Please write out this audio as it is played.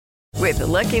With the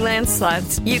Lucky Land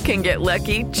Slots, you can get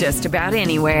lucky just about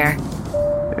anywhere.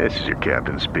 This is your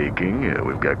captain speaking.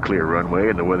 We've got clear runway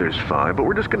and the weather's fine, but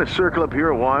we're just going to circle up here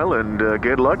a while and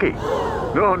get lucky.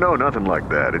 No, nothing like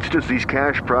that. It's just these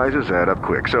cash prizes add up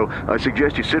quick. So I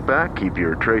suggest you sit back, keep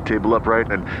your tray table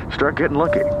upright, and start getting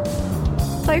lucky.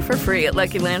 Play for free at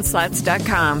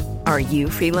LuckyLandSlots.com. Are you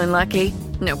feeling lucky?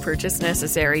 No purchase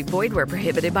necessary. Void where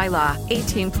prohibited by law.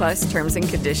 18+ terms and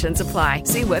conditions apply.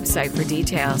 See website for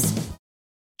details.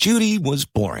 Judy was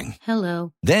boring.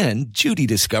 Hello. Then Judy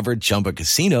discovered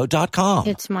ChumbaCasino.com.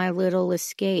 It's my little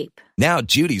escape. Now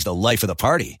Judy's the life of the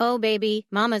party. Oh, baby,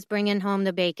 mama's bringing home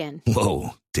the bacon.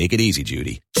 Whoa, take it easy,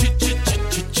 Judy.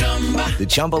 The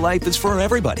Chumba life is for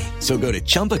everybody. So go to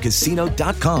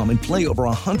ChumbaCasino.com and play over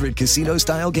 100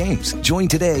 casino-style games. Join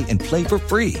today and play for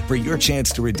free for your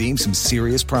chance to redeem some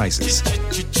serious prizes.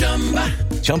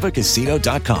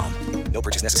 ChumbaCasino.com. No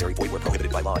purchase necessary. Void where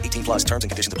prohibited by law. 18+ terms and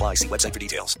conditions apply. See website for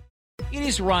details. It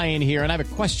is Ryan here, and I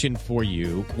have a question for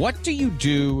you. What do you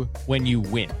do when you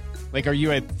win? Like, are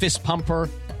you a fist pumper,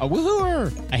 a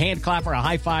woo-hooer, a hand clapper, a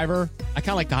high-fiver? I kind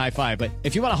of like the high-five, but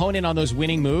if you want to hone in on those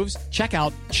winning moves, check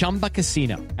out Chumba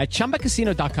Casino. At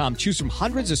ChumbaCasino.com, choose from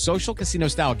hundreds of social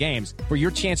casino-style games for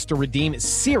your chance to redeem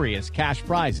serious cash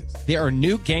prizes. There are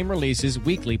new game releases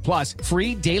weekly, plus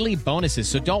free daily bonuses,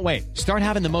 so don't wait. Start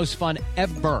having the most fun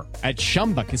ever at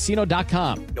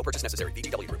ChumbaCasino.com. No purchase necessary.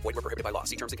 VGW. Void where prohibited by law.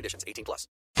 See terms and conditions. 18+.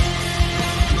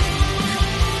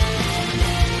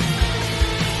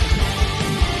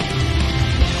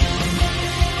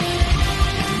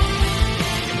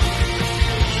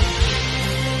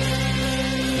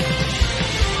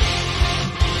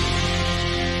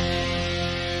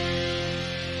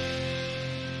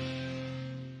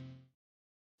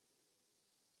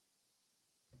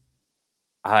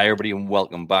 Hi, everybody, and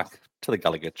welcome back to the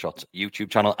Gallagher Shots YouTube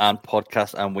channel and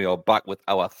podcast. And we are back with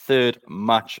our third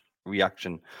match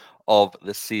reaction of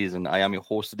the season. I am your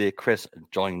host today, Chris,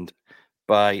 joined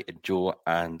by Joe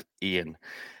and Ian.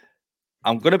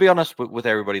 I'm going to be honest with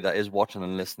everybody that is watching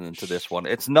and listening to this one.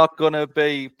 It's not going to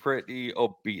be pretty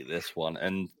upbeat, this one.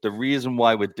 And the reason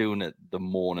why we're doing it the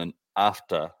morning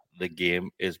after the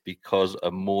game is because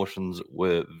emotions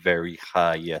were very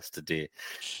high yesterday.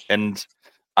 And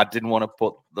I didn't want to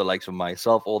put the likes of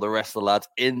myself or the rest of the lads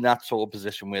in that sort of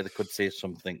position where they could say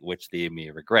something which they may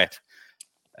regret.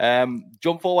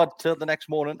 Jump forward till the next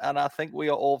morning, and I think we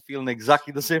are all feeling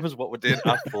exactly the same as what we did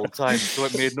at full time. So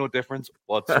it made no difference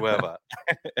whatsoever.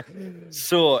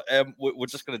 So we're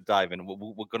just going to dive in.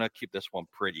 We're going to keep this one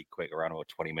pretty quick, around about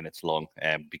 20 minutes long,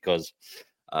 because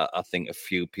I think a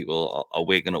few people are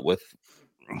waking up with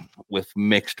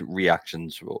mixed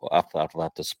reactions after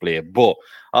that display. But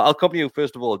I'll come to you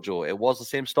first of all, Joe. It was the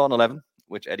same starting 11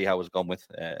 which Eddie Howe has gone with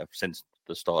since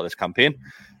the start of this campaign.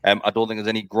 I don't think there's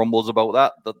any grumbles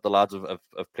about that the lads have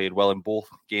played well in both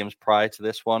games prior to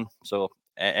this one. So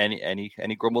any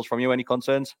grumbles from you? Any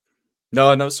concerns?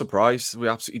 No surprise. We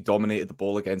absolutely dominated the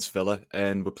ball against Villa,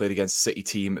 and we played against a City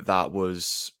team that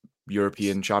was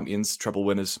European champions, treble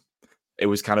winners. It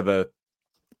was kind of a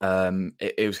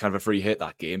free hit,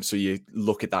 that game. So you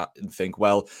look at that and think,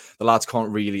 well, the lads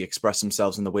can't really express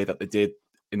themselves in the way that they did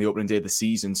in the opening day of the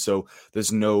season. So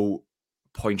there's no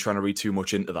point trying to read too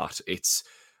much into that. It's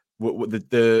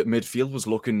the midfield was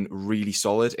looking really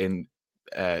solid and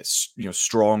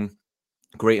strong,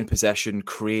 great in possession,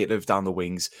 creative down the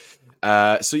wings.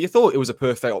 So you thought it was a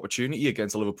perfect opportunity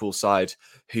against a Liverpool side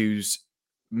whose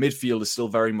midfield is still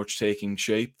very much taking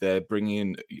shape. They're bringing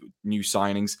in new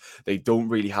signings. They don't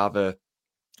really have a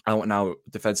out-and-out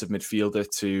defensive midfielder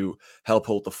to help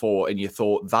hold the fort. And you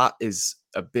thought that is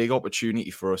a big opportunity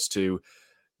for us to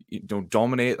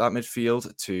dominate that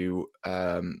midfield, to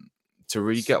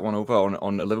really get one over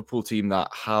on a Liverpool team that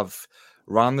have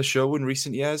ran the show in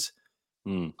recent years.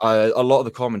 A lot of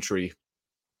the commentary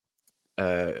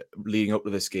leading up to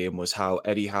this game was how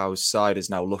Eddie Howe's side is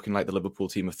now looking like the Liverpool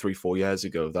team of 3-4 years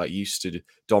ago that used to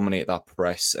dominate that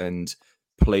press and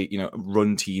play,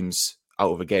 run teams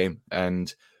out of a game.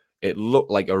 And it looked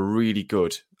like a really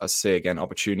good, I say again,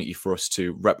 opportunity for us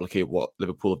to replicate what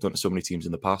Liverpool have done to so many teams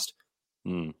in the past.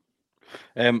 You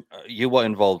were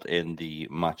involved in the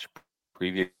match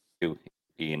preview,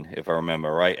 Ian, if I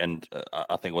remember right, and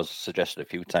I think it was suggested a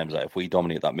few times that if we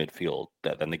dominate that midfield,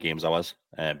 then the game's ours,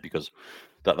 because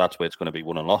that's where it's going to be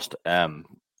won and lost.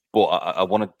 But I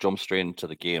want to jump straight into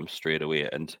the game straight away,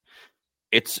 and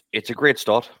it's a great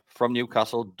start from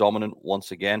Newcastle, dominant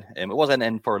once again. It wasn't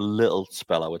in for a little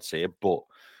spell, I would say, but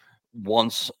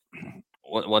once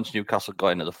Newcastle got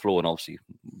into the flow, and obviously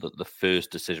the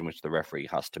first decision which the referee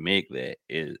has to make there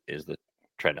is the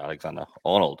Trent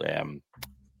Alexander-Arnold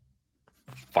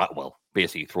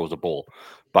basically throws the ball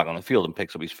back on the field and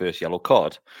picks up his first yellow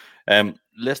card.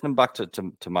 Listening back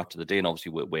to match of the day, and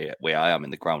obviously where I am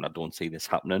in the ground, I don't see this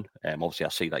happening. Obviously, I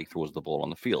see that he throws the ball on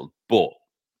the field, but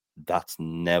that's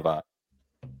never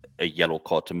a yellow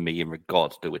card to me in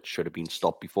regards to it should have been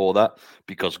stopped before that,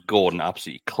 because Gordon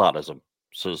absolutely clatters him.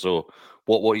 So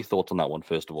what are your thoughts on that one,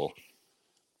 first of all?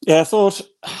 Yeah,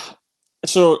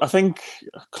 I think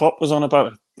Klopp was on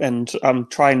about it, and I'm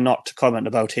trying not to comment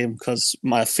about him because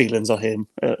my feelings on him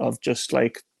of just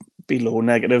like below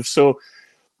negative. So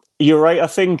you're right. I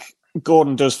think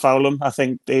Gordon does foul him. I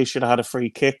think they should have had a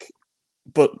free kick,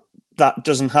 but that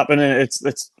doesn't happen. And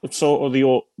it's sort of the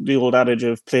old adage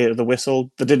of play to the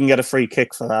whistle. They didn't get a free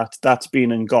kick for that. That's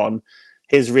been and gone.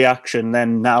 His reaction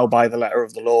then now by the letter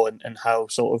of the law and how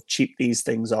sort of cheap these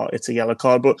things are, it's a yellow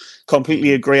card. But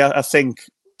completely agree. I think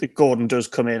that Gordon does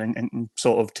come in and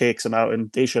sort of takes him out,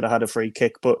 and they should have had a free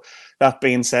kick. But that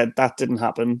being said, that didn't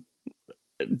happen.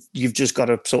 You've just got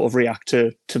to sort of react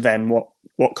to then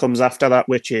what comes after that,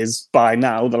 which is by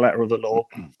now the letter of the law,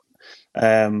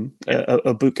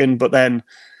 a booking. But then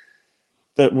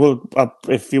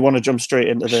if you want to jump straight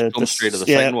into the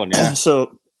second one, yeah.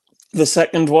 So the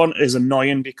second one is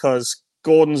annoying because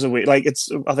Gordon's away. Like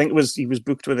I think he was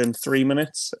booked within 3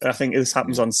 minutes. I think this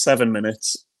happens on 7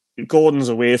 minutes. Gordon's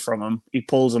away from him. He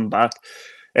pulls him back.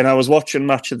 And I was watching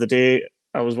Match of the Day.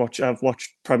 I've watched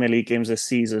Premier League games this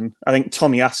season. I think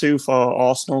Tomiyasu for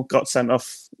Arsenal got sent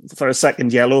off for a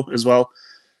second yellow as well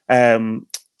on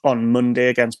Monday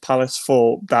against Palace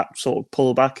for that sort of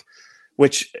pullback,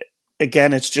 which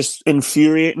again, it's just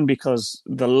infuriating because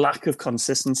the lack of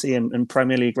consistency in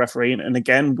Premier League refereeing. And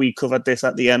again, we covered this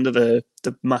at the end of the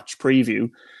match preview.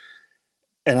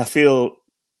 And I feel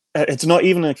it's not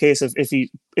even a case of if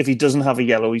he doesn't have a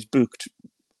yellow, he's booked.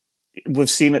 We've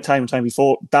seen it time and time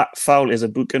before. That foul is a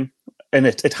booking. And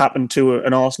it happened to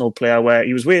an Arsenal player where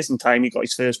he was wasting time. He got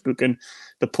his first booking.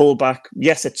 The pullback,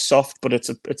 yes, it's soft, but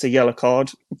it's a yellow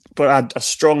card. But I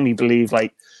strongly believe,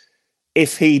 like,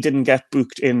 if he didn't get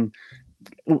booked in,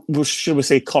 should we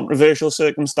say, controversial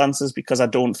circumstances, because I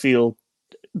don't feel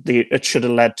it should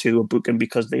have led to a booking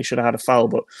because they should have had a foul,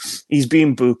 but he's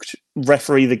been booked,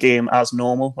 referee the game as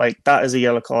normal. Like, that is a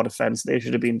yellow card offence. They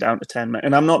should have been down to 10 men.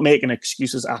 And I'm not making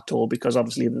excuses at all, because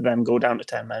obviously they then go down to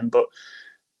 10 men, but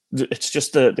it's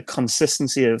just the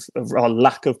consistency of or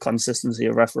lack of consistency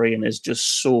of refereeing is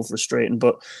just so frustrating.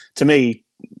 But to me,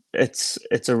 it's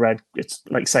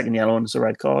like second yellow and it's a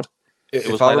red card. It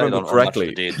was highlighted correctly, on Match of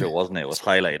the Day, Joe, wasn't it? It was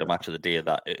highlighted a Match of the Day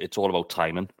that it's all about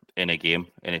timing in a game,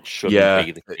 and it shouldn't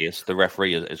be the case. The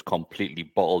referee is completely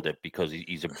bottled it because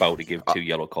he's about to give 2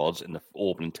 yellow cards in the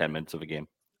opening 10 minutes of a game.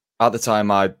 At the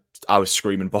time, I was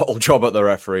screaming bottle job at the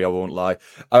referee, I won't lie.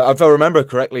 If I remember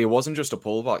correctly, it wasn't just a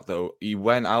pullback, though. He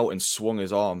went out and swung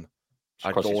his arm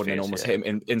at Gordon and almost hit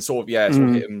him in sort of, sort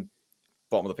of hit him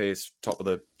bottom of the face, top of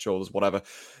the shoulders, whatever.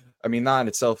 I mean, that in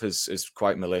itself is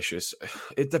quite malicious.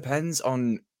 It depends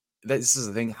on, this is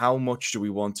the thing, how much do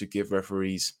we want to give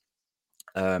referees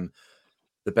the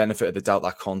benefit of the doubt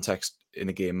that context in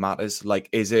a game matters? Like,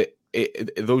 is it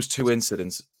those two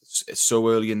incidents so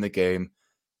early in the game,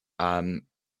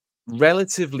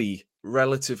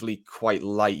 relatively quite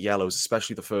light yellows,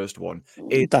 especially the first one.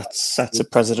 That sets a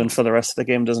precedent for the rest of the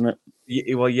game, doesn't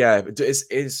it? Well, yeah.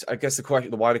 Is I guess the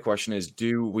wider question is: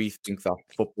 do we think that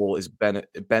football is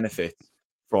benefit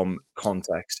from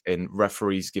context in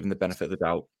referees giving the benefit of the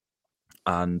doubt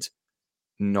and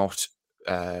not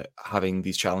having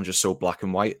these challenges so black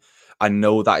and white? I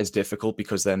know that is difficult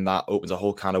because then that opens a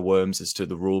whole can of worms as to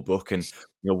the rule book and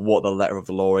what the letter of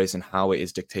the law is and how it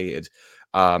is dictated.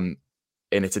 And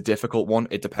it's a difficult one.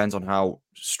 It depends on how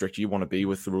strict you want to be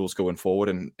with the rules going forward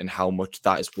and how much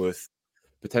that is worth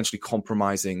potentially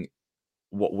compromising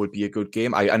what would be a good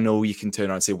game. I know you can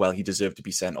turn around and say, well, he deserved to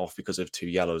be sent off because of 2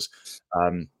 yellows.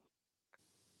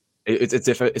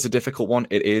 It's a difficult one.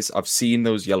 It is. I've seen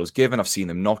those yellows given. I've seen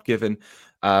them not given.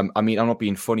 I mean, I'm not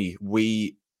being funny.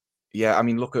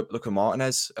 Look at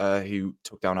Martinez, who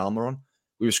took down Almiron.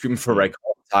 We were screaming for a red card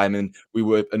all the time, and we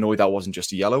were annoyed that wasn't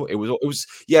just a yellow. It was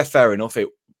fair enough.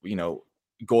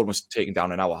 Gordon was taken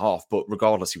down an hour and a half, but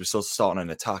regardless, he was still starting an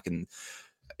attack, and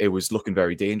it was looking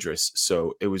very dangerous.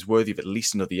 So it was worthy of at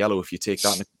least another yellow if you take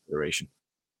that into consideration.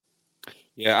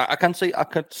 Yeah, I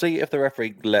could see if the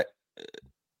referee let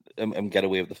him get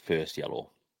away with the first yellow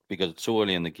because it's so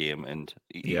early in the game, and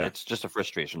it's just a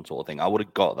frustration sort of thing. I would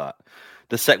have got that.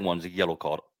 The second one's a yellow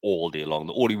card all day long.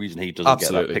 The only reason he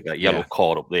doesn't pick that yellow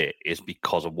card up there is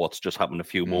because of what's just happened a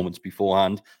few moments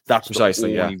beforehand. That's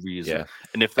precisely the only reason. Yeah.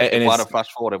 And if I'd have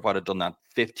fast forward, if I'd have done that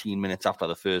 15 minutes after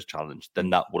the first challenge, then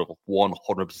that would have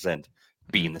 100%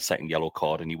 been the second yellow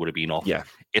card and he would have been off. Yeah.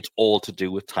 It's all to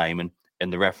do with timing.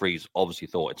 And the referees obviously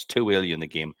thought it's too early in the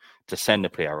game to send a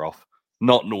player off,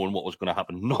 not knowing what was going to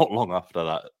happen not long after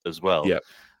that as well. Yeah.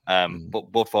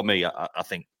 But for me, I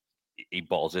think he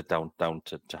bottles it down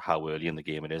to how early in the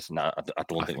game it is. And I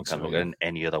don't think we can look at it in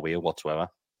any other way whatsoever.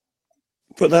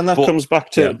 But then that comes back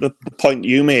to the point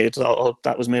you made, or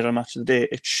that was made on Match of the Day.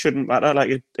 It shouldn't matter.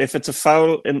 Like, if it's a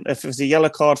foul, if it's a yellow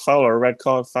card foul or a red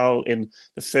card foul in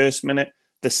the first minute,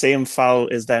 the same foul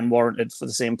is then warranted for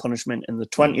the same punishment in the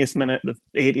 20th minute, the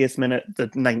 80th minute, the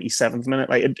 97th minute.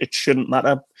 Like, it shouldn't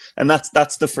matter. And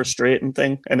that's the frustrating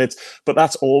thing. But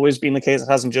that's always been the case. It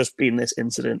hasn't just been this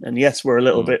incident. And yes, we're a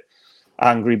little bit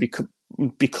angry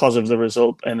because of the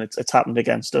result, and it's happened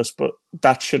against us, but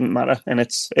that shouldn't matter, and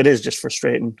it is just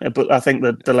frustrating. But I think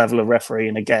that the level of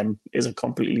refereeing again is a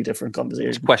completely different conversation.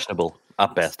 It's questionable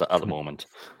at best at the moment.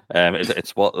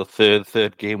 It's what the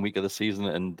third game week of the season,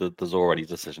 and there's already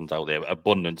decisions out there,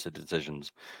 abundance of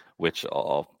decisions, which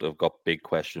have got big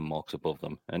question marks above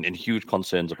them, and huge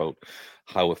concerns about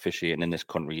how officiating in this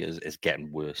country is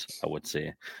getting worse, I would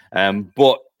say.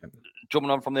 But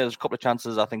jumping on from there's a couple of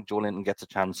chances. I think Joe Linton gets a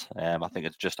chance. I think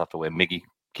it's just after where Miggy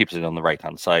keeps it on the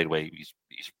right-hand side, where he's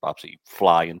absolutely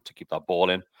flying to keep that ball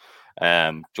in.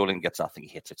 Joe Linton gets, I think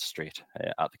he hits it straight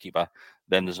at the keeper.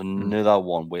 Then there's another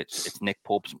one which it's Nick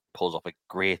Pope pulls off a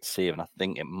great save, and I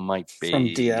think it might be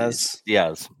from Diaz.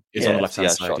 It's on the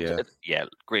left-hand side, yeah,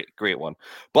 great one.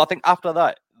 But I think after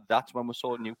that, that's when we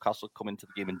saw Newcastle come into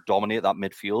the game and dominate that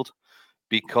midfield,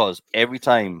 because every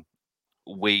time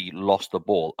we lost the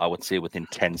ball, I would say within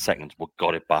 10 seconds, we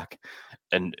got it back.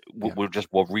 And we're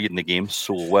reading the game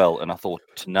so well. And I thought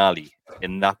Tonali,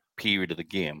 in that period of the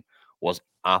game, was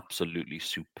absolutely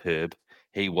superb.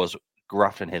 He was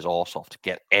grafting his arse off to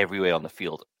get everywhere on the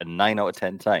field. And 9 out of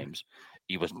 10 times,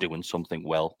 he was doing something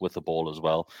well with the ball as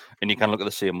well. And you can look at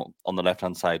the same on the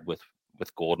left-hand side with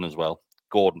Gordon as well.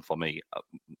 Gordon, for me,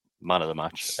 man of the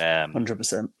match.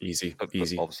 100%. Easy.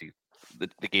 Obviously,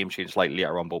 the game changed slightly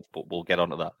later on, but we'll get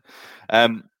onto that.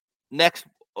 Next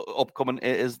upcoming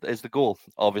is the goal,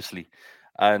 obviously.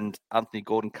 And Anthony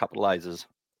Gordon capitalizes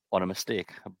on a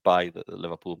mistake by the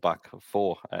Liverpool back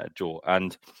four, Joe.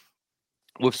 And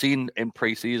we've seen in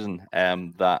pre-season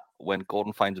that when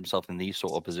Gordon finds himself in these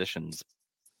sort of positions,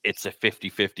 it's a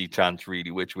 50-50 chance,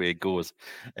 really, which way it goes.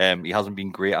 He hasn't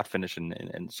been great at finishing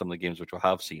in some of the games which we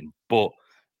have seen, but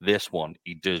this one,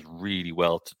 he does really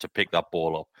well to pick that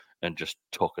ball up and just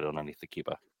tuck it underneath the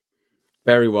keeper.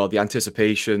 Very well. The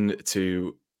anticipation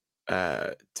to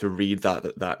read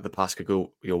that the pass could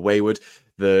go wayward.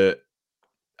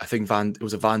 I think it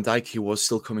was a Van Dijk who was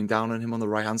still coming down on him on the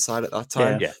right hand side at that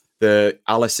time. Yeah. The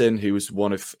Alisson, who was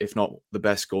one of, if not the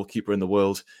best goalkeeper in the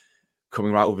world,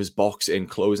 coming right over his box in,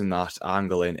 closing that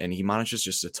angle in, and he manages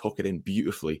just to tuck it in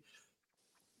beautifully.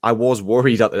 I was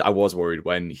worried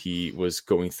when he was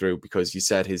going through, because you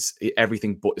said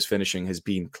everything but his finishing has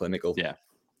been clinical. Yeah.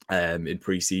 In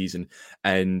pre-season,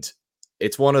 and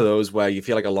it's one of those where you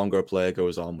feel like a longer player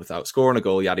goes on without scoring a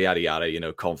goal, yada yada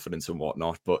yada, confidence and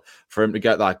whatnot. But for him to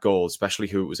get that goal, especially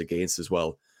who it was against as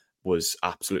well, was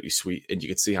absolutely sweet, and you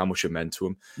could see how much it meant to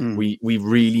him. We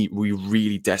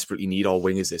really desperately need our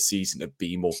wingers this season to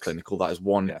be more clinical. That is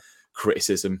one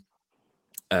criticism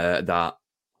that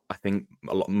I think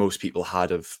most people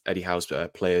had of Eddie Howe's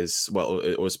players. Well,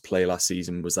 it was play last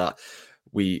season, was that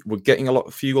we were getting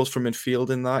a few goals from midfield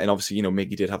in that, and obviously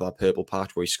Miggy did have that purple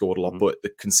patch where he scored a lot, but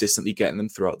consistently getting them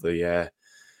throughout the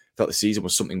season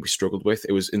was something we struggled with.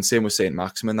 It was insane with Saint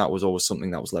Maximin. That was always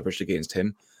something that was leveraged against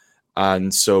him.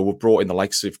 And so we brought in the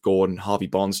likes of Gordon, Harvey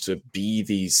Barnes to be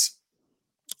these,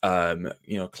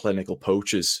 clinical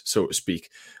poachers, so to speak,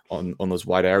 on those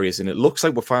wide areas. And it looks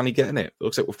like we're finally getting it.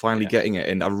 Getting it.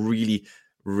 And I'm really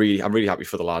happy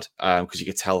for the lad, because you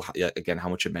could tell again how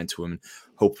much it meant to him. And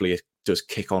hopefully it does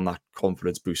kick on that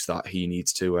confidence boost that he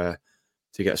needs to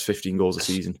get us 15 goals a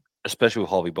season. Especially with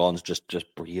Harvey Barnes just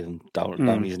breathing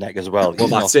down his neck as well. Well,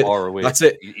 that's it. Far away. That's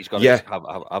it. He's got to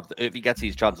have, if he gets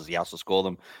these chances, he has to score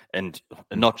them. And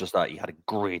not just that, he had a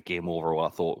great game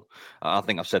overall. I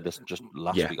think I've said this just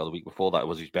last week or the week before, that it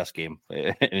was his best game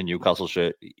in a Newcastle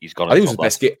shirt. He's got. I think it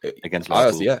was his best game against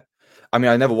Liverpool. Yeah. I mean,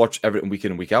 I never watch Everton week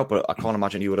in and week out, but I can't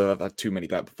imagine he would have had too many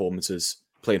better performances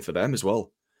playing for them as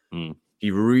well. He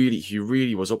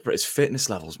really was up for his fitness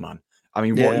levels, man. I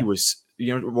mean, what he was,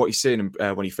 what he's saying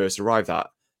when he first arrived, that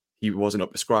he wasn't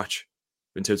up to scratch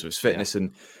in terms of his fitness,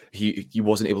 and he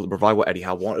wasn't able to provide what Eddie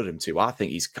Howe wanted him to. I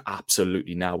think he's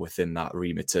absolutely now within that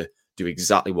remit to do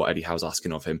exactly what Eddie Howe's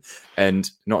asking of him. And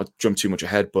not to jump too much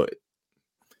ahead, but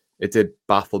it did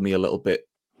baffle me a little bit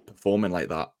performing like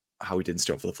that, how he didn't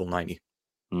start for the full 90.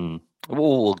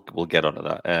 We'll get onto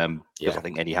that because I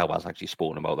think Eddie Howe has actually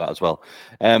spoken about that as well.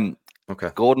 Okay.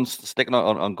 Gordon's sticking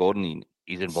on Gordon.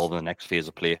 He's involved in the next phase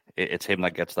of play. It's him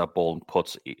that gets that ball and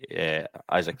puts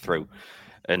Isaac through,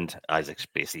 and Isaac's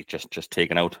basically just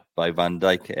taken out by Van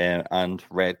Dijk, and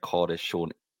red card is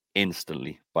shown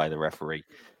instantly by the referee.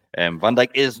 Van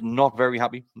Dijk is not very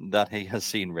happy that he has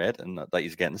seen red and that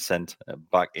he's getting sent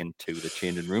back into the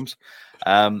changing rooms.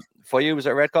 For you, was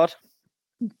it a red card?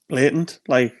 Blatant.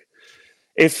 Like,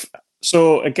 if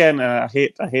so, again, I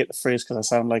hate the phrase because I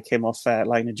sound like him off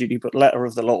Line of Duty, but letter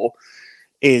of the law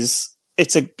is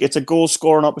it's a goal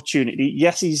scoring opportunity.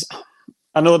 Yes,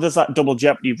 I know there's that double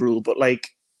jeopardy rule, but like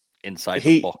inside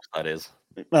the box, that is.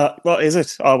 What is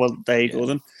it? Oh well, there you go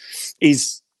then.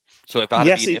 So if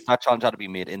that challenge had to be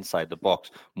made inside the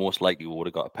box, most likely we would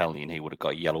have got a penalty and he would have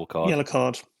got a yellow card. Yellow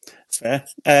card. Fair.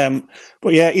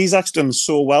 But yeah, Isaac's done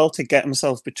so well to get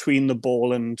himself between the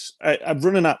ball and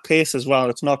running at pace as well.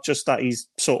 It's not just that he's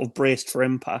sort of braced for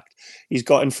impact. He's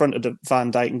got in front of the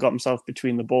Van Dijk and got himself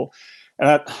between the ball.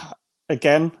 And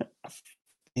again,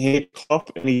 he hate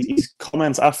Klopp, and his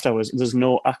comments afterwards, there's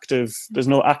no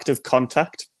active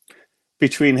contact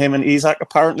between him and Isaac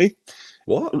apparently.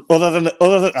 What? Other than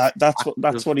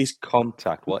that's what he's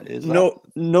contact. What is that?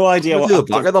 No idea what the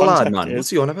back of the line, man. What's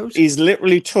he on about? He's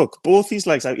literally took both his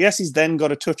legs out. Yes, he's then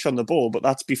got a touch on the ball, but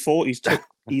that's before he's took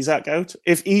Isaac out.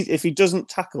 If he doesn't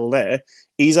tackle there,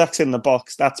 Isaac's in the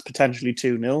box. That's potentially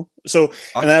 2-0. So,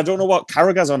 and I don't know what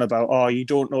Carragher's on about. Oh, you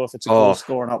don't know if it's a goal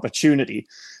scoring opportunity.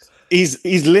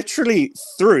 He's literally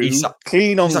through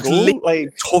clean on goal,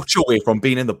 like touch away from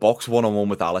being in the box 1-on-1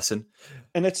 with Alisson.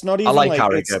 And it's not even I like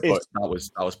Carragher, but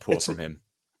that was poor from him.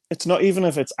 It's not even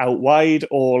if it's out wide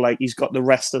or like he's got the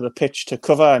rest of the pitch to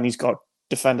cover and he's got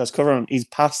defenders covering. He's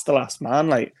past the last man.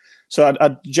 Like, so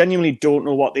I genuinely don't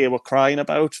know what they were crying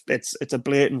about. It's a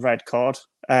blatant red card.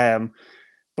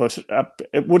 But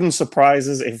it wouldn't surprise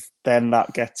us if then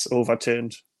that gets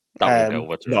overturned. That will get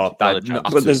overturned. No,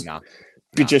 absolutely not.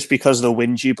 Just because they're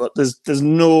whingy, but there's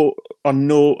no on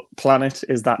no planet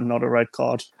is that not a red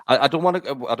card. I don't want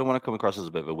to come across as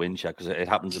a bit of a whinge because it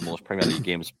happens in most Premier League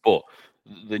games. But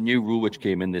the new rule which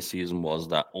came in this season was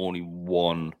that only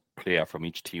one player from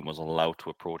each team was allowed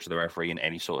to approach the referee in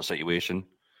any sort of situation.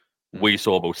 We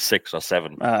saw about 6 or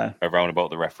 7 around about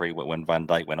the referee when Van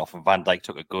Dijk went off, and Van Dijk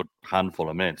took a good handful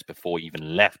of minutes before he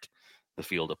even left the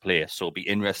field of play. So it'll be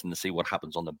interesting to see what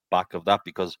happens on the back of that,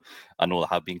 because I know they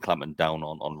have been clamping down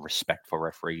on respect for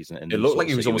referees. And it looked like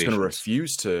he was almost going to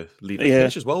refuse to leave the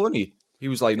pitch as well, wasn't he? He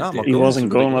was like, "No, I'm not he wasn't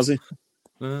going, was he?"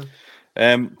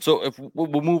 So if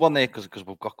we'll move on there because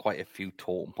we've got quite a few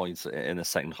talking points in the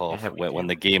second half when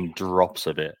the game drops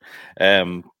a bit.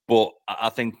 But I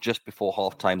think just before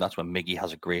half time, that's when Miggy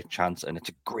has a great chance, and it's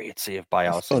a great save by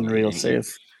Alisson. Unreal save.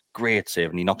 Great save,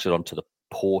 and he knocks it onto the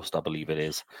post, I believe it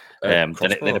is. Then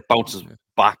it bounces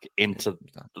back into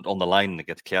on the line and it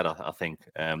gets cleared, I think.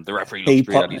 The referee looks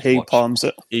straight at his watch. Palms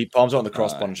it. He palms it on the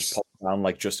crossbar and just pops it down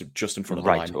like just in front of the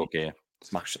line. Right, okay.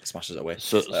 Smashes it away.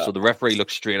 So the referee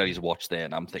looks straight at his watch there,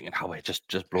 and I'm thinking,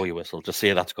 just blow your whistle, just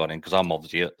say that's gone in, because I'm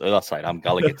obviously at that side. I'm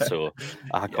Gallagher, so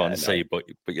I can't say, but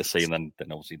you're saying then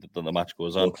obviously the match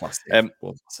goes on.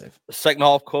 Second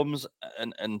half comes,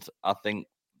 and I think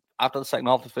after the second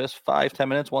half, the first 5-10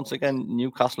 minutes, once again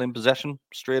Newcastle in possession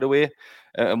straight away,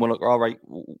 and we're like, all right,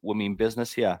 we mean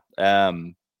business here.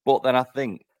 But then I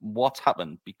think what's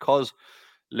happened, because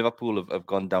Liverpool have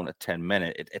gone down to 10 men,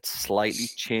 it slightly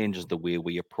changes the way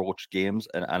we approach games.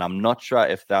 And I'm not sure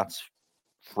if that's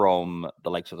from the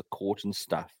likes of the coaching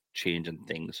staff changing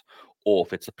things, or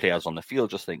if it's the players on the field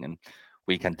just thinking,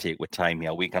 we can take with time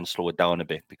here, we can slow it down a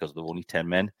bit because there are only 10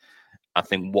 men. I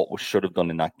think what we should have done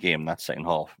in that game, that second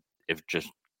half, if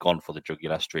just gone for the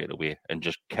jugular straight away and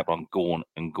just kept on going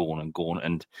and going and going.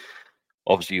 And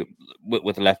obviously,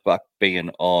 with the left back being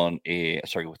on a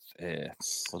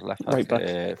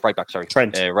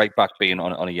right back being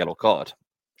on a yellow card,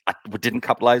 we didn't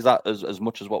capitalise that as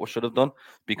much as what we should have done,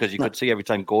 because you could see every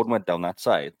time Gordon went down that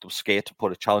side, they were scared to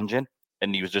put a challenge in,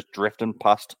 and he was just drifting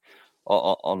past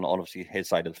on obviously his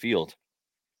side of the field.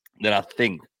 Then I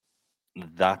think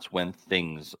that's when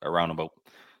things around about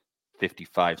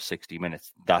 55, 60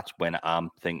 minutes, that's when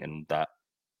I'm thinking that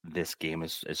this game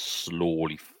is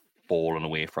slowly falling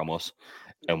away from us,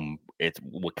 and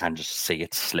we can just see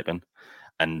it slipping.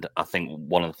 And I think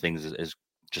one of the things is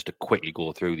just to quickly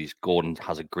go through these. Gordon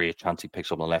has a great chance. He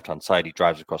picks up on the left-hand side. He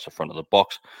drives across the front of the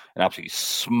box and absolutely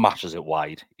smashes it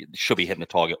wwide. It should be hitting the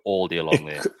target all day long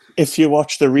there. If you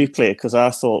watch the replay, because I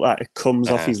thought that it comes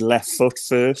off his left foot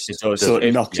first, so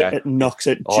it knocks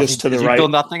it just to the right. He's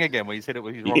done that thing again where he's hit it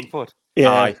with his wrong foot.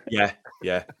 Yeah.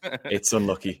 Yeah, it's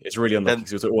unlucky. It's really unlucky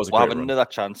because it was a we'll great have run. another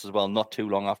chance as well, not too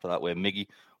long after that, where Miggy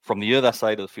from the other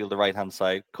side of the field, the right-hand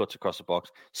side, cuts across the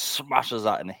box, smashes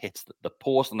that and it hits the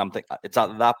post. And I'm thinking, it's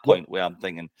at that point where I'm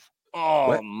thinking,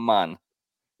 man.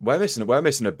 We're missing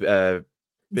a The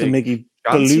big Miggy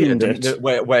chance here, ballooned it.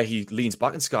 where he leans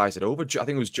back and skies it over. I think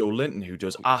it was Joe Linton who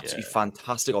does absolutely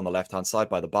fantastic on the left-hand side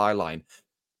by the byline.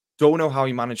 Don't know how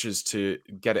he manages to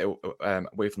get it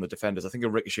away from the defenders. I think it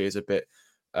ricochets a bit.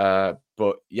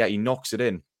 But yeah, he knocks it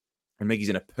in. And Miggy's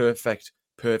in a perfect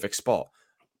spot.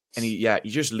 And he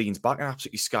just leans back and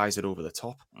absolutely skies it over the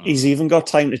top. He's even got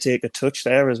time to take a touch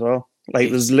there as well.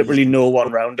 Like there's literally no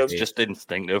one around him. It's just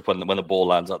instinctive when the ball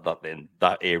lands at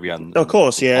that area. And, of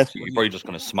course, yeah. You're probably just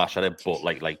going to smash at it. But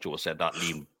like Joe said, that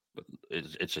lean,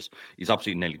 it's just, he's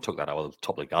absolutely nearly took that out of the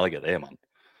top of the Gallagher there, man.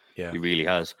 Yeah, he really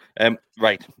has.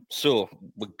 Right. So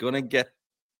we're going to get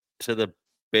to the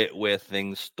bit where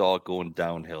things start going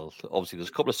downhill. Obviously, there's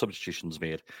a couple of substitutions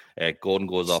made. Gordon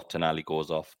goes off, Tonali goes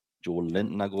off, Joe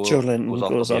Linton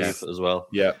goes off as well.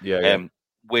 Yeah.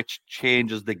 Which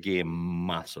changes the game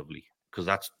massively because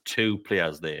that's two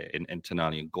players there in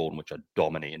Tonali and Gordon, which are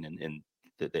dominating in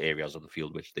the areas of the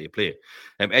field which they play.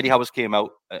 Eddie Howarth came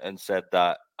out and said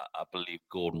that I believe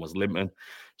Gordon was limping,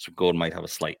 so Gordon might have a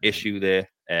slight issue there.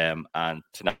 And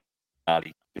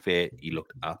Tonali, fair, he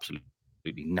looked absolutely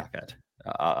knackered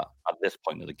at this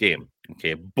point of the game.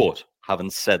 Okay, but having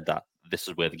said that, this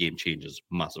is where the game changes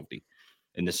massively,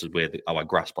 and this is where our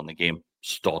grasp on the game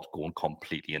starts going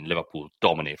completely, and Liverpool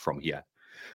dominate from here.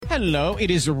 Hello, it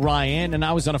is Ryan, and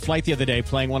I was on a flight the other day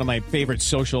playing one of my favorite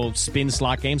social spin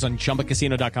slot games on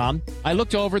ChumbaCasino.com. I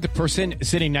looked over at the person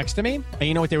sitting next to me, and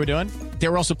you know what they were doing? They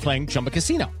were also playing Chumba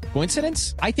Casino.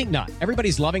 Coincidence? I think not.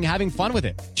 Everybody's loving having fun with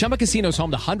it. Chumba Casino is home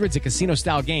to hundreds of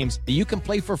casino-style games that you can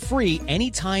play for free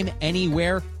anytime,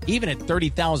 anywhere, even at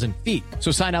 30,000 feet.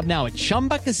 So sign up now at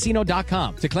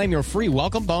ChumbaCasino.com to claim your free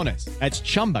welcome bonus. That's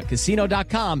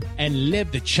ChumbaCasino.com and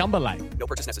live the Chumba life. No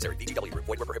purchase necessary. VGW. Void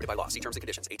where prohibited by law. See terms and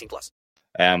conditions.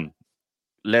 18+.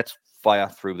 Let's fire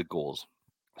through the goals.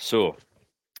 So,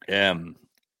 the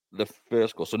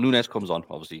first goal. So Nunes comes on,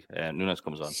 obviously.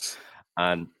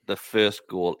 And the first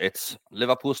goal, it's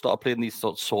Liverpool started playing these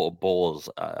sort of balls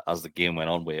as the game went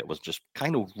on, where it was just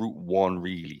kind of route one,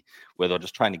 really, where they're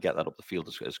just trying to get that up the field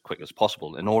as quick as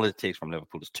possible. And all it takes from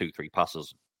Liverpool is 2-3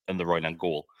 passes in the right hand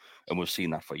goal. And we've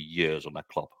seen that for years on that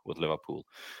club with Liverpool.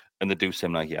 And they do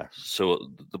similar here.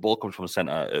 So the ball comes from the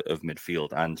centre of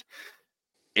midfield. And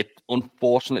it,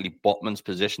 unfortunately, Botman's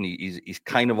position, he's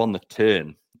kind of on the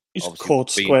turn. He's caught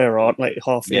square on, like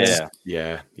half. Yeah.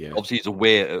 Obviously, he's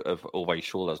aware of over his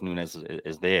shoulders. Nunes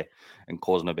is there and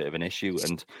causing a bit of an issue.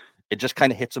 And it just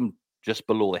kind of hits him just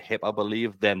below the hip, I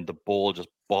believe. Then the ball just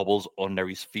bobbles under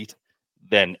his feet.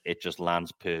 Then it just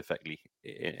lands perfectly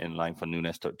in line for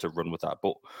Nunes to run with that.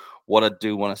 But what I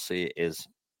do want to say is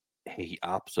he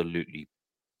absolutely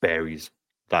buries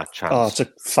that chance. Oh, it's a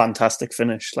fantastic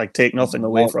finish. Like, take nothing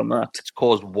away from that. It's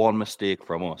caused one mistake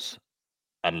from us,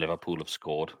 and Liverpool have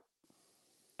scored.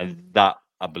 And that,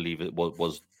 I believe, it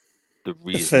was the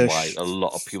reason why a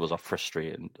lot of people are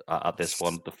frustrated at this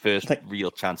one. The first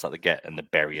real chance that they get, and they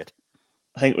bury it.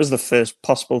 I think it was the first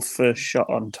shot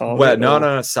on target. Well,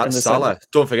 no, Salah.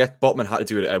 Don't forget, Botman had to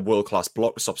do a world-class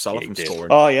block to stop Salah from scoring.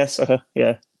 Oh, yes,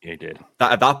 yeah. He did.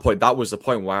 At that point, that was the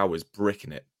point where I was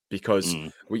bricking it. Because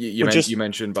you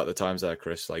mentioned about the times there,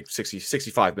 Chris, like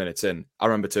 65 minutes in, I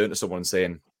remember turning to someone and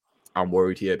saying, I'm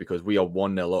worried here because we are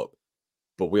 1-0 up,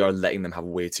 but we are letting them have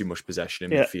way too much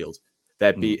possession in midfield.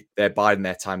 They're biding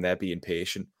their time. They're being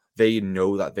patient. They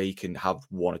know that they can have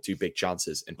one or two big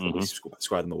chances and probably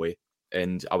square them away.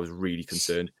 And I was really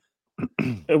concerned.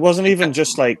 It wasn't even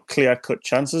just like clear-cut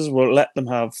chances. We'll let them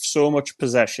have so much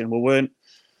possession. We weren't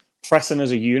pressing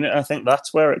as a unit. I think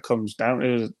that's where it comes down.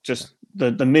 It was just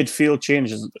the midfield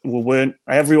changes weren't.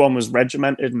 Everyone was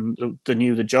regimented and they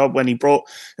knew the job when he brought.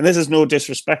 And this is no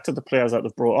disrespect to the players that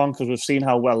they've brought on, because we've seen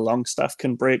how well Longstaff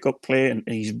can break up play, and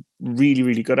he's really,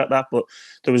 really good at that. But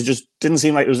there was just didn't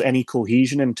seem like there was any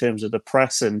cohesion in terms of the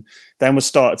press. And then we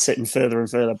started sitting further and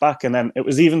further back. And then it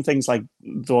was even things like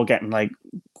they were getting like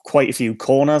quite a few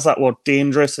corners that were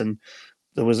dangerous, and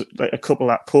there was like a couple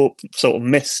that Pope sort of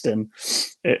missed, and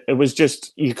it was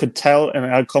just, you could tell, and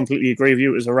I completely agree with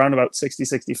you, it was around about 60,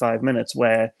 65 minutes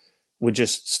where we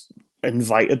just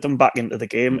invited them back into the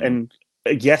game. And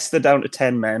yes, they're down to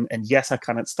 10 men, and yes, I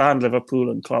cannot stand Liverpool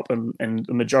and Klopp and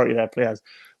the majority of their players,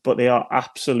 but they are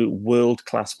absolute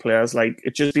world-class players. Like,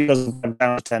 it just because they're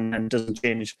down to 10 men doesn't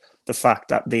change the fact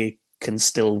that they can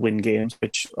still win games,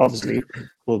 which obviously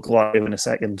we'll go out in a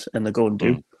second, and they go and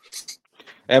do.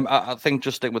 I think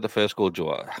just stick with the first goal,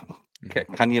 Joe.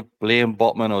 Can you blame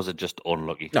Botman, or is it just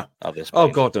unlucky? No. At this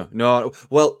point? Oh God, no.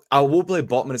 Well, I will blame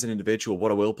Botman as an individual.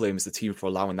 What I will blame is the team for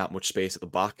allowing that much space at the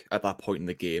back at that point in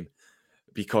the game,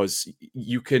 because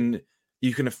you can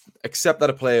accept that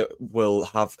a player will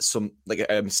have some like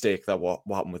a mistake that what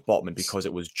happened with Botman because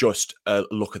it was just a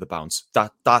look at the bounce.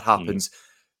 That happens.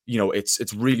 You know,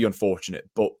 it's really unfortunate.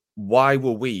 But why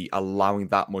were we allowing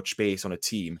that much space on a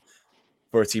team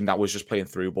for a team that was just playing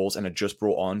through balls and had just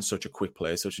brought on such a quick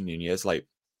player, such a Nunez? Like,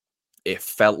 it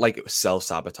felt like it was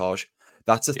self-sabotage.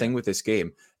 That's the thing with this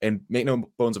game. And make no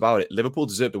bones about it, Liverpool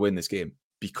deserved to win this game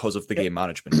because of the game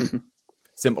management.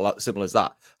 Simple as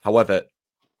that. However,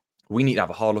 we need to have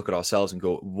a hard look at ourselves and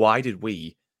go, why did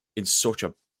we, in such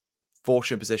a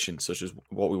fortunate position, such as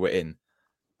what we were in,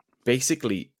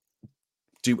 basically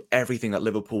do everything that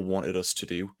Liverpool wanted us to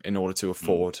do in order to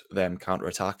afford them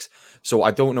counterattacks? So I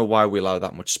don't know why we allow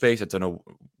that much space. I don't know.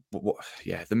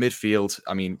 The midfield.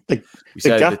 I mean, the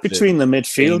gap between the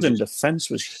midfield and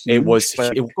defense was huge.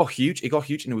 It got huge. It got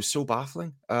huge, and it was so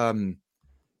baffling.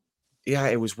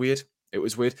 It was weird. It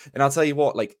was weird, and I'll tell you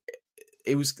what. Like,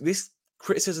 it was this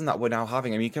criticism that we're now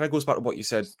having. I mean, it kind of goes back to what you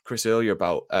said, Chris, earlier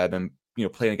about them,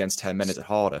 playing against 10 men is it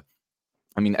harder.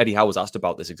 I mean, Eddie Howe was asked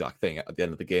about this exact thing at the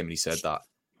end of the game, and he said that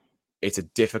it's a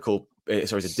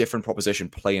different proposition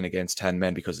playing against 10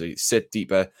 men because they sit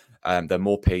deeper, they're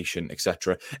more patient,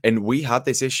 etc. And we had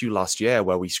this issue last year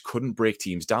where we couldn't break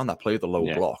teams down that play the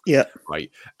low block. Yeah. Right.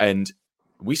 And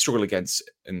we struggle against,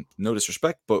 and no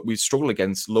disrespect, but we struggle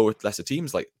against lesser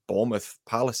teams like Bournemouth,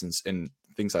 Palace, and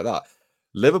things like that.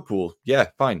 Liverpool, yeah,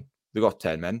 fine. They got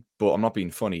 10 men, but I'm not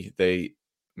being funny. They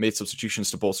made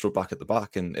substitutions to bolster back at the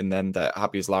back, and then they're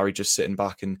happy as Larry just sitting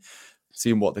back and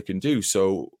seeing what they can do.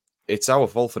 So it's our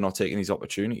fault for not taking these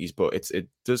opportunities, but it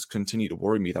does continue to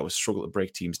worry me that we struggle to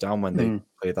break teams down when they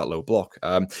play that low block.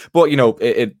 But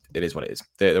it is what it is.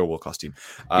 They're a world-class team.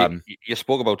 You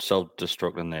spoke about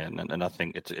self-destructing there, and I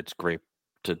think it's great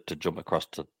to jump across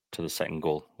to the second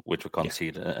goal, which we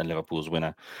conceded, and Liverpool's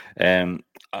winner.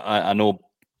 I know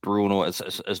Bruno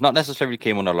has not necessarily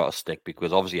came under a lot of stick,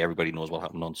 because obviously everybody knows what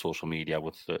happened on social media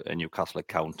with a Newcastle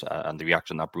account and the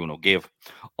reaction that Bruno gave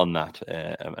on that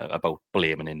about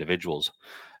blaming individuals.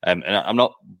 And I'm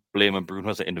not blaming Bruno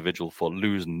as an individual for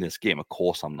losing this game. Of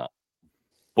course I'm not.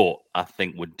 But I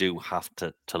think we do have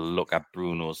to look at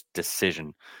Bruno's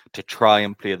decision to try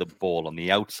and play the ball on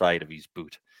the outside of his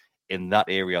boot in that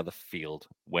area of the field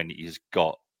when he's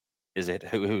got. Who's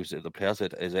it? The players?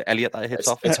 Is it Elliott that hits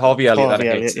off? It's Harvey Elliott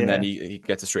that hits, and then he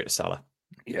gets it straight to Salah.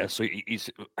 Yeah, so he's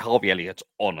Harvey Elliott's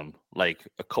on him like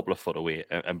a couple of foot away,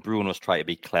 and Bruno's trying to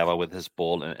be clever with his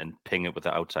ball and ping it with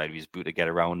the outside of his boot to get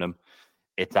around him.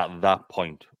 It's at that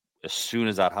point, as soon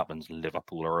as that happens,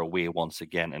 Liverpool are away once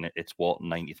again, and it's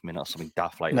 90th minute or something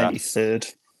daft like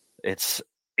 93rd. that.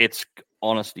 It's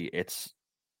honestly, it's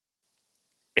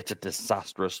a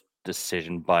disastrous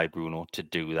decision by Bruno to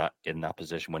do that in that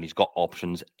position when he's got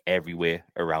options everywhere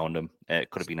around him.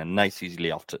 It could have been a nice, easy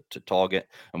layoff to target,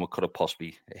 and we could have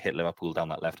possibly hit Liverpool down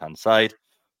that left-hand side.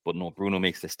 But no, Bruno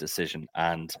makes this decision,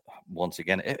 and once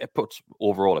again, it puts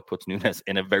Nunez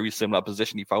in a very similar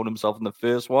position he found himself in the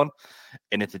first one,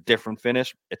 and it's a different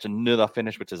finish. It's another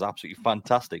finish which is absolutely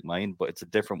fantastic, mine, but it's a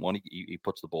different one. He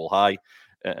puts the ball high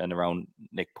and around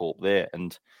Nick Pope there,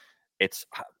 and I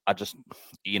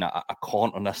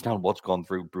can't understand what's gone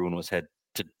through Bruno's head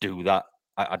to do that.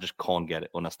 I just can't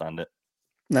understand it.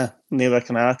 No, neither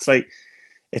can I. It's like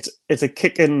it's a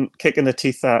kick in the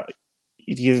teeth that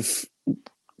you've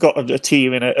got a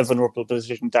team in a vulnerable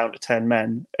position down to 10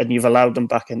 men, and you've allowed them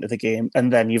back into the game,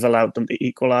 and then you've allowed them to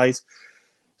equalise.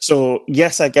 So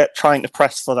yes, I get trying to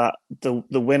press for that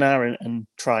the winner and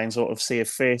try and sort of save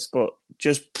face, but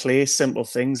just play simple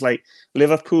things like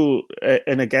Liverpool.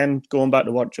 And again, going back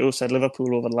to what Joe said,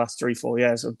 Liverpool over the last 3-4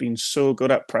 years have been so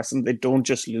good at pressing. They don't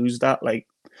just lose that.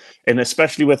 And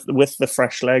especially with the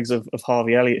fresh legs of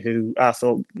Harvey Elliott, who I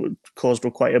thought caused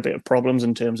quite a bit of problems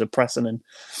in terms of pressing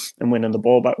and winning the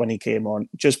ball back when he came on.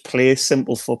 Just play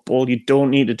simple football. You don't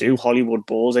need to do Hollywood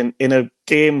balls in a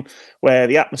game where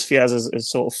the atmosphere is as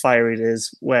sort of fiery it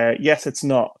is, where, yes, it's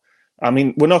not. I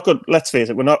mean, we're not good. Let's face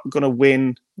it, we're not going to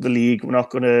win the league. We're not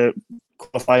going to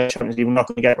qualify Champions League. We're not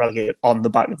going to get relegated on the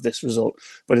back of this result.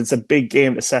 But it's a big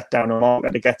game to set down a marker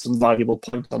to get some valuable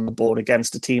points on the board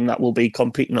against a team that will be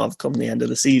competing on come the end of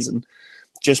the season.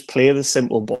 Just play the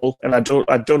simple ball. And I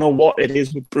don't know what it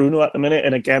is with Bruno at the minute.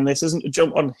 And again, this isn't to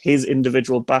jump on his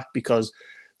individual back, because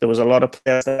there was a lot of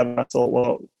players that I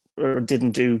thought,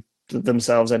 didn't do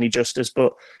themselves any justice.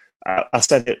 But I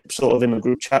said it sort of in the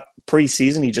group chat,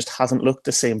 pre-season, he just hasn't looked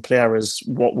the same player as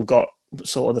what we got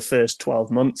sort of the first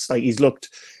 12 months. Like he's looked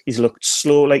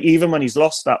slow. Like even when he's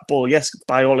lost that ball, yes,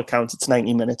 by all accounts, it's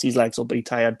 90 minutes. His legs will be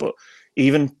tired, but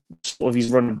even sort of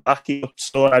he's running back, he looked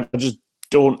slow. I just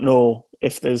don't know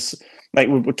if there's like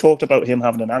we talked about him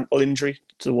having an ankle injury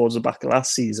towards the back of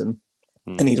last season.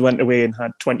 And he's went away and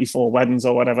had 24 weddings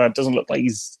or whatever. It doesn't look like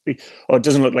it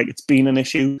doesn't look like it's been an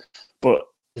issue. But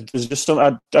there's just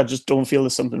something, I just don't feel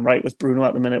there's something right with Bruno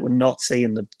at the minute. We're not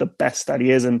seeing the best that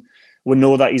he is. And we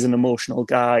know that he's an emotional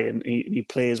guy and he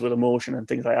plays with emotion and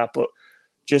things like that. But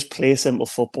just play simple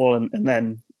football and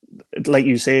then, like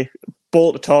you say,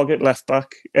 ball to target, left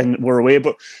back, and we're away.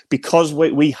 But because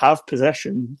we have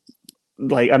possession,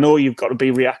 like I know you've got to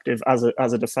be reactive as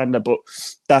a defender, but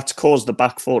that's caused the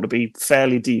back four to be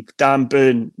fairly deep. Dan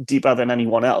Burn deeper than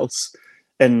anyone else,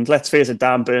 and let's face it,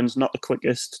 Dan Burn's not the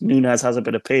quickest. Nunez has a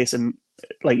bit of pace, and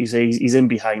like you say, he's in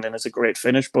behind, and it's a great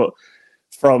finish. But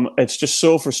it's just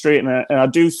so frustrating, and I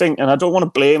do think, and I don't want to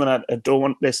blame, and I don't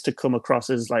want this to come across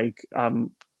as like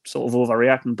I'm sort of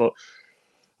overreacting, but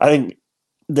I think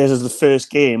this is the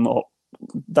first game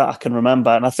that I can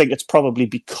remember, and I think it's probably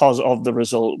because of the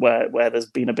result where there's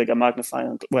been a bigger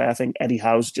magnifying, where I think Eddie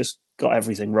Howe's just got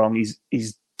everything wrong.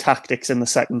 His tactics in the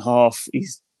second half,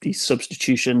 these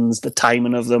substitutions, the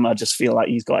timing of them, I just feel like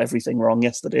he's got everything wrong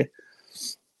yesterday.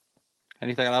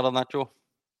 Anything to add on that, Joe?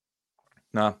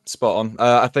 Nah, spot on.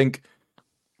 I think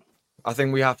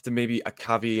we have to maybe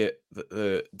caveat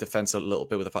the defence a little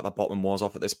bit with the fact that Botman was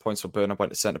off at this point, so Bernard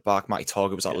went to centre back, Matty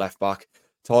Target was at left back.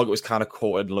 Target was kind of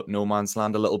caught in no man's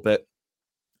land a little bit.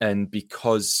 And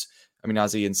because, I mean,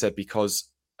 as Ian said, because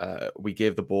we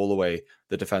gave the ball away,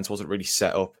 the defence wasn't really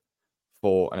set up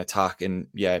for an attack. And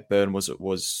yeah, Byrne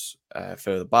was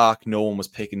further back. No one was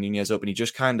picking Nunez up. And he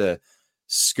just kind of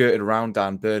skirted around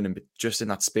Dan Byrne and just in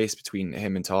that space between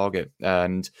him and Target.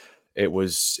 And it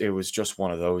was just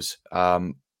one of those.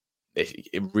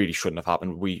 It really shouldn't have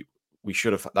happened.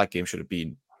 That game should have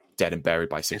been dead and buried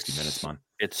by 60 minutes, man.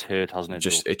 It's hurt, hasn't it?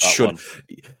 Just it should.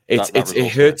 It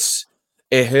hurts.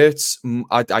 It hurts.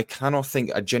 I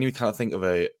genuinely cannot think of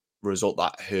a result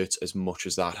that hurts as much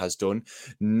as that has done.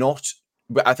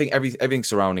 But I think everything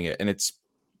surrounding it, and it's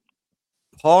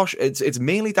harsh. It's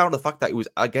mainly down to the fact that it was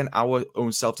again our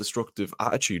own self-destructive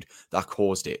attitude that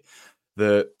caused it.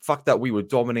 The fact that we were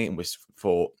dominating was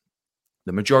for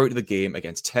the majority of the game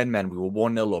against 10 men. We were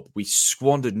 1-0 up. We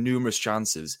squandered numerous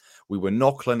chances. We were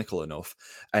not clinical enough,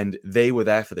 and they were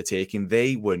there for the taking.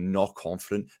 They were not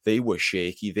confident. They were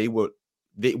shaky.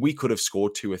 We could have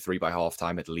scored 2 or 3 by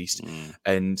halftime at least.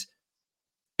 And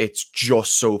it's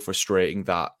just so frustrating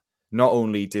that not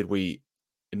only did we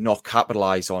not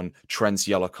capitalize on Trent's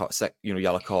yellow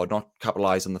card, not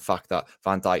capitalize on the fact that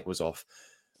Van Dijk was off,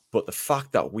 but the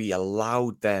fact that we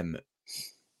allowed them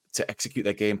to execute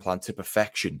their game plan to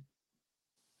perfection,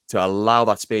 to allow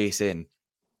that space in.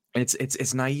 And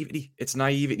it's naivety. It's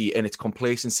naivety and it's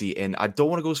complacency. And I don't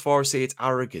want to go as far as say it's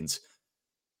arrogance,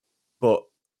 but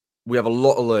we have a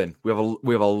lot to learn. We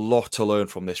have a lot to learn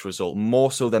from this result,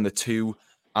 more so than the 2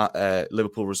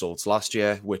 Liverpool results last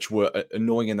year, which were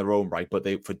annoying in their own right, but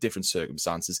they for different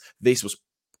circumstances. This was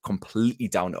completely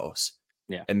down to us.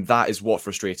 Yeah. And that is what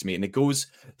frustrates me. And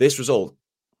this result,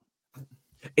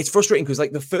 it's frustrating because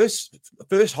like the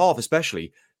first half,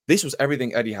 especially, this was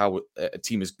everything Eddie Howe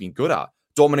team has been good at: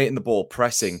 dominating the ball,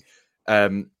 pressing,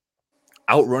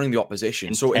 outrunning the opposition.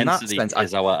 Intensity so in that sense,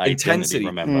 is our intensity.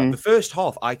 Remember, the first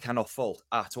half I cannot fault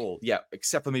at all. Yeah,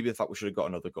 except for maybe the fact we should have got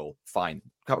another goal. Fine,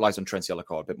 capitalize on Trent's yellow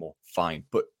card a bit more. Fine,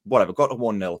 but whatever. Got to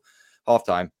 1-0, half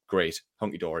time. Great,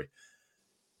 hunky dory.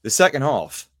 The second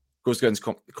half goes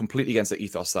completely against the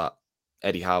ethos that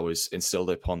Eddie Howe has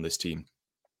instilled upon this team.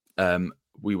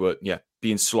 We were,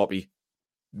 being sloppy,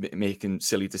 making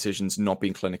silly decisions, not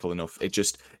being clinical enough.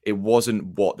 It wasn't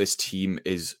what this team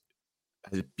has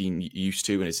been used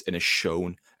to and is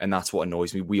shown, and that's what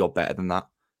annoys me. We are better than that.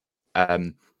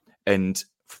 And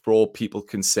for all people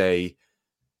can say,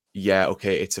 yeah,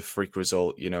 okay, it's a freak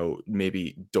result,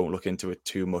 maybe don't look into it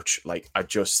too much. Like, I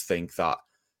just think that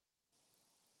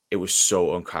it was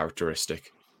so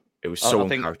uncharacteristic. It was so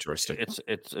uncharacteristic.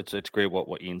 It's great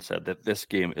what Ian said, that this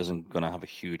game isn't going to have a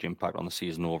huge impact on the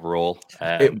season overall.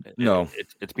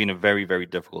 It's been a very, very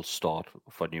difficult start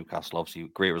for Newcastle. Obviously,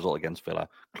 great result against Villa,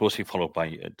 closely followed by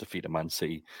a defeat at Man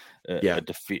City. A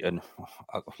defeat, and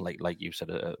like you said,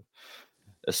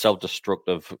 a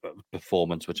self-destructive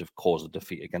performance, which have caused a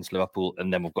defeat against Liverpool,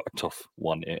 and then we've got a tough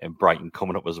one in Brighton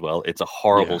coming up as well. It's a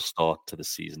horrible start to the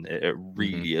season. It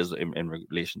really is in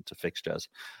relation to fixtures.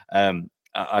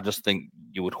 I just think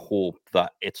you would hope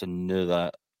that it's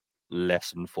another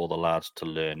lesson for the lads to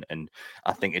learn, and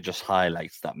I think it just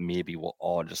highlights that maybe we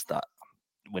are just that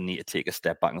we need to take a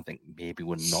step back and think maybe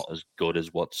we're not as good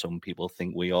as what some people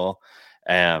think we are.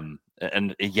 And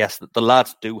yes, the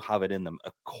lads do have it in them,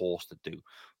 of course they do.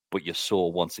 But you saw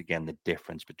once again the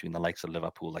difference between the likes of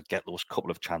Liverpool that get those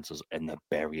couple of chances and they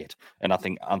bury it. And I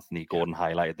think Anthony Gordon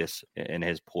highlighted this in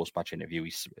his post-match interview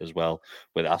as well,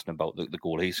 where they asked him about the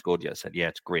goal he scored. Yeah, said, yeah,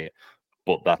 it's great.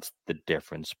 But that's the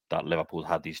difference, that Liverpool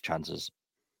had these chances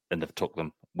and they've took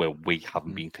them where we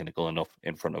haven't been clinical enough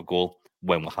in front of goal.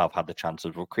 When we have had the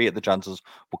chances, we've created the chances,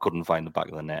 we couldn't find the back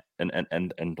of the net.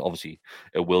 And obviously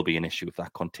it will be an issue if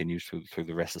that continues through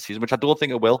the rest of the season, which I don't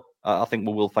think it will. I think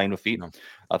we will find a feet. No.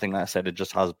 I think, like I said, it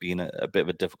just has been a bit of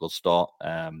a difficult start.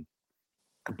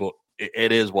 But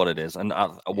it is what it is. And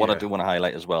what I do want to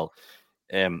highlight as well,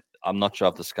 I'm not sure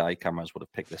if the Sky cameras would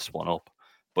have picked this one up,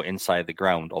 but inside the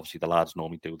ground, obviously the lads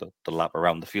normally do the lap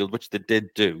around the field, which they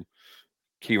did do.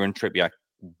 Kieran Trippier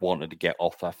wanted to get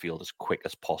off that field as quick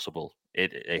as possible.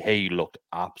 He looked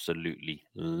absolutely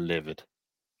livid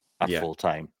at full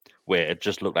time, where it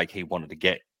just looked like he wanted to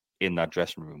get in that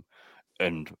dressing room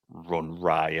and run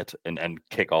riot and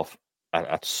kick off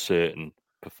at certain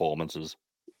performances.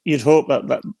 You'd hope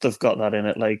that they've got that in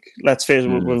it. Like, let's face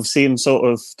it, we've seen sort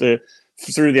of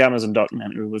through the Amazon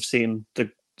documentary, we've seen the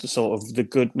sort of the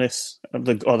goodness of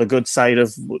the good side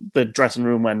of the dressing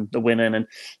room when they're winning, and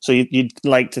so you'd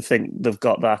like to think they've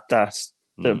got that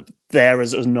they're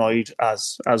as annoyed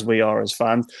as we are as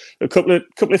fans. A couple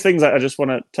of things that I just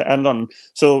wanted to end on.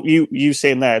 So you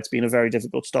saying there it's been a very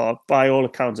difficult start. By all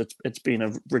accounts, it's been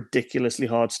a ridiculously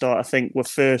hard start. I think we're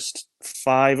first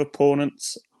 5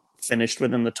 opponents finished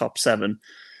within the top 7.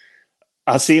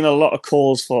 I've seen a lot of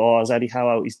calls for is Eddie Howe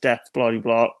out his depth, blah blah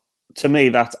blah. To me,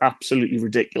 that's absolutely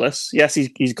ridiculous. Yes,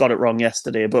 he's got it wrong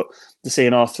yesterday, but they're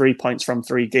saying, 3 points from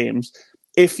 3 games.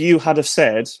 If you had have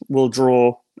said, we'll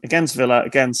draw against Villa,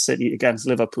 against City, against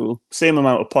Liverpool, same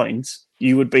amount of points,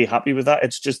 you would be happy with that.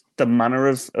 It's just the manner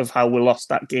of how we lost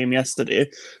that game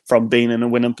yesterday from being in a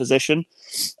winning position.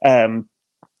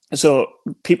 So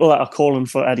people that are calling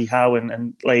for Eddie Howe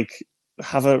and like,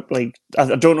 have a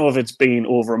I don't know if it's being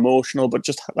over emotional, but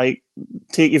just like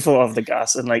take your foot off the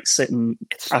gas and like sit and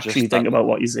actually think about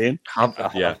what you're saying.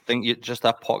 I think just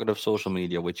that pocket of social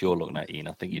media which you're looking at, Ian.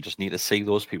 I think you just need to see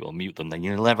those people, mute them, then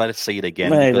you'll never see it again.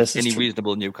 Because any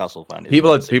reasonable Newcastle fan,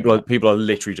 people are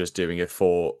literally just doing it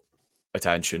for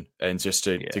attention and just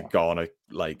to garner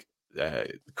like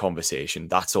conversation.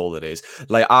 That's all it is.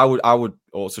 Like I would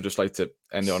also just like to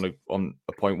end on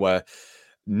a point where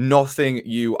nothing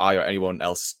I or anyone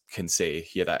else can say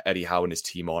here that Eddie Howe and his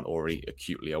team aren't already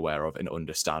acutely aware of and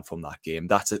understand from that game.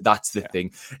 That's the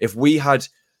thing. If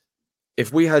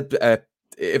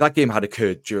that game had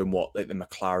occurred during the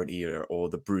McLaren era or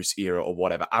the Bruce era or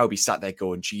whatever, I would be sat there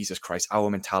going, Jesus Christ, our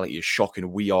mentality is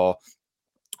shocking. We're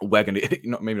going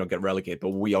to maybe not get relegated, but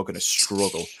we are going to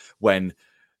struggle when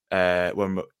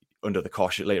we're under the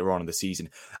caution later on in the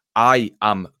season. I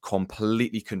am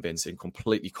completely convinced and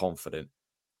completely confident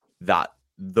that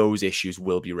those issues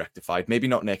will be rectified. Maybe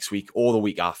not next week or the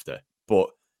week after, but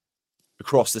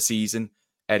across the season,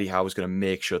 Eddie Howe is going to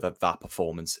make sure that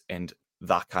performance and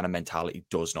that kind of mentality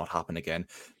does not happen again.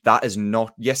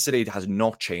 Yesterday has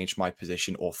not changed my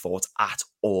position or thoughts at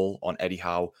all on Eddie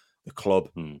Howe, the club,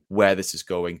 where this is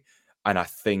going. And I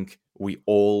think we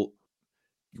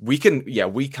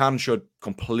should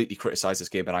completely criticize this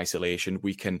game in isolation.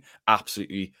 We can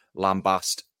absolutely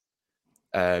lambast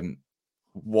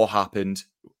what happened,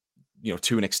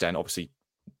 to an extent, obviously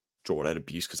draw out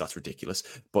abuse because that's ridiculous.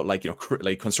 But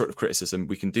constructive criticism,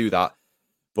 we can do that.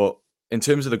 But in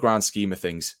terms of the grand scheme of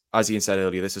things, as Ian said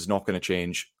earlier, this is not going to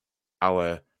change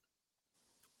our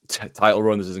title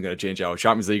run. This isn't going to change our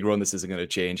Champions League run. This isn't going to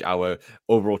change our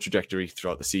overall trajectory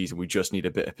throughout the season. We just need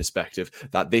a bit of perspective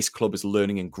that this club is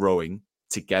learning and growing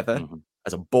together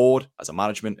as a board, as a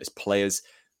management, as players.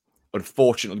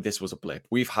 Unfortunately, this was a blip.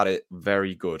 We've had it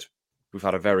very good. We've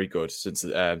had a very good since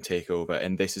the takeover,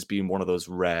 and this has been one of those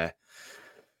rare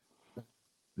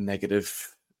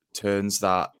negative turns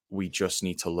that we just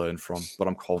need to learn from. But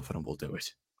I'm confident we'll do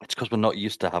it. It's because we're not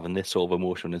used to having this sort of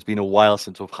emotion. It's been a while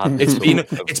since we've had this.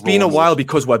 It's been a while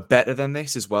because we're better than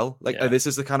this as well. This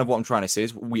is the kind of what I'm trying to say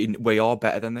is we are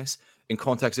better than this. In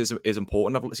context is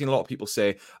important. I've seen a lot of people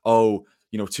say, 2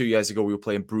 years ago we were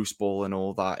playing Bruce Ball and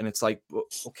all that, and it's like,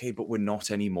 okay, but we're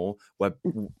not anymore.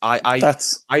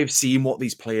 I've seen what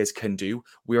these players can do.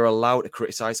 We are allowed to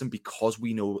criticize them because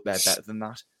we know they're better than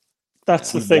that.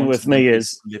 That's the thing with me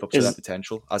is live up to their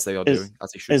potential as they are doing,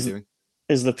 as they should be doing.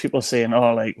 Is the people saying,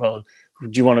 do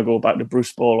you want to go back to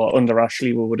Bruce Ball or under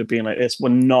Ashley? We would have been like this. We're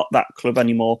not that club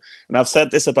anymore. And I've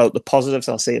said this about the positives.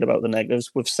 I'll say it about the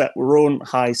negatives. We've set our own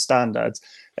high standards.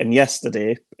 And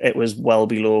yesterday, it was well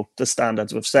below the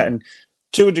standards we've set. And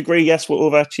to a degree, yes, we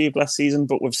overachieved last season,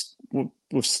 but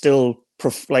we've still,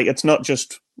 it's not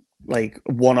just like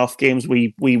one-off games.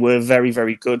 We were very,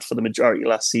 very good for the majority of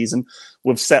last season.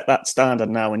 We've set that standard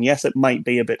now. And yes, it might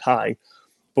be a bit high,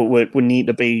 but we need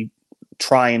to be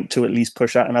trying to at least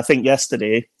push that. And I think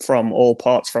yesterday, from all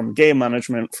parts, from game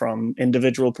management, from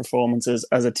individual performances,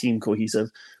 as a team cohesive,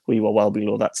 we were well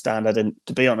below that standard. And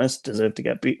to be honest, deserved to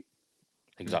get beat.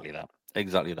 Exactly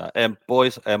that.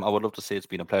 Boys, I would love to say it's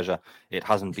been a pleasure. It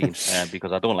hasn't been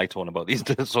because I don't like talking about these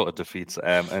sort of defeats.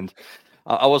 And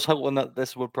I was hoping that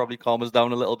this would probably calm us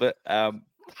down a little bit.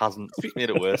 Hasn't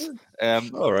made it worse.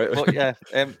 All right. But yeah,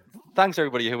 thanks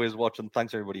everybody who is watching.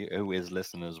 Thanks everybody who is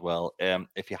listening as well.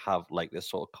 If you have like this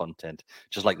sort of content,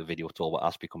 just like the video tool, but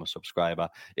ask become a subscriber.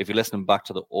 If you're listening back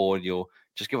to the audio,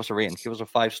 just give us a rating. Give us a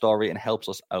 5-star rating. Helps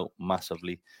us out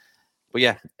massively. But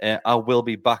yeah, I will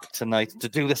be back tonight to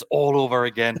do this all over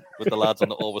again with the lads on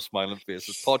the Always Smiling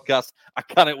Faces podcast. I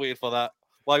cannot wait for that.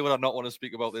 Why would I not want to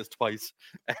speak about this twice?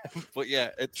 But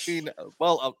yeah, it's been,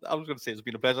 well, I was going to say it's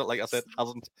been a pleasure. Like I said,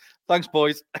 hasn't. Thanks,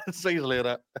 boys. See you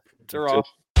later. Ta-ra.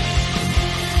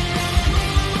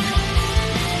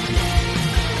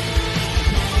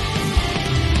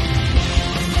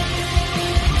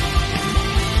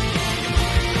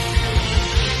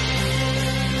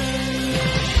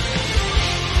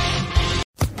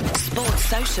 Sports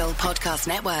Social Podcast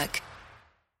Network.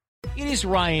 It is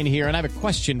Ryan here, and I have a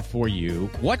question for you.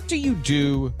 What do you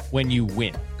do when you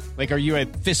win? Like, are you a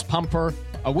fist pumper,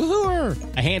 a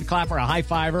woohooer, a hand clapper, a high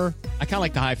fiver? I kind of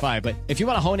like the high five, but if you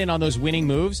want to hone in on those winning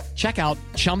moves, check out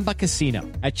Chumba Casino.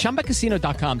 At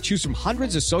ChumbaCasino.com, choose from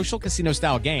hundreds of social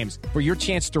casino-style games for your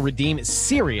chance to redeem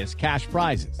serious cash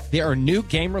prizes. There are new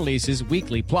game releases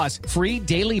weekly, plus free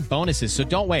daily bonuses, so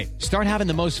don't wait. Start having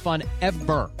the most fun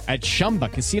ever at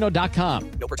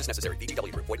ChumbaCasino.com. No purchase necessary.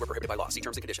 VGW Group. Void where prohibited by law. See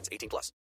terms and conditions. 18+.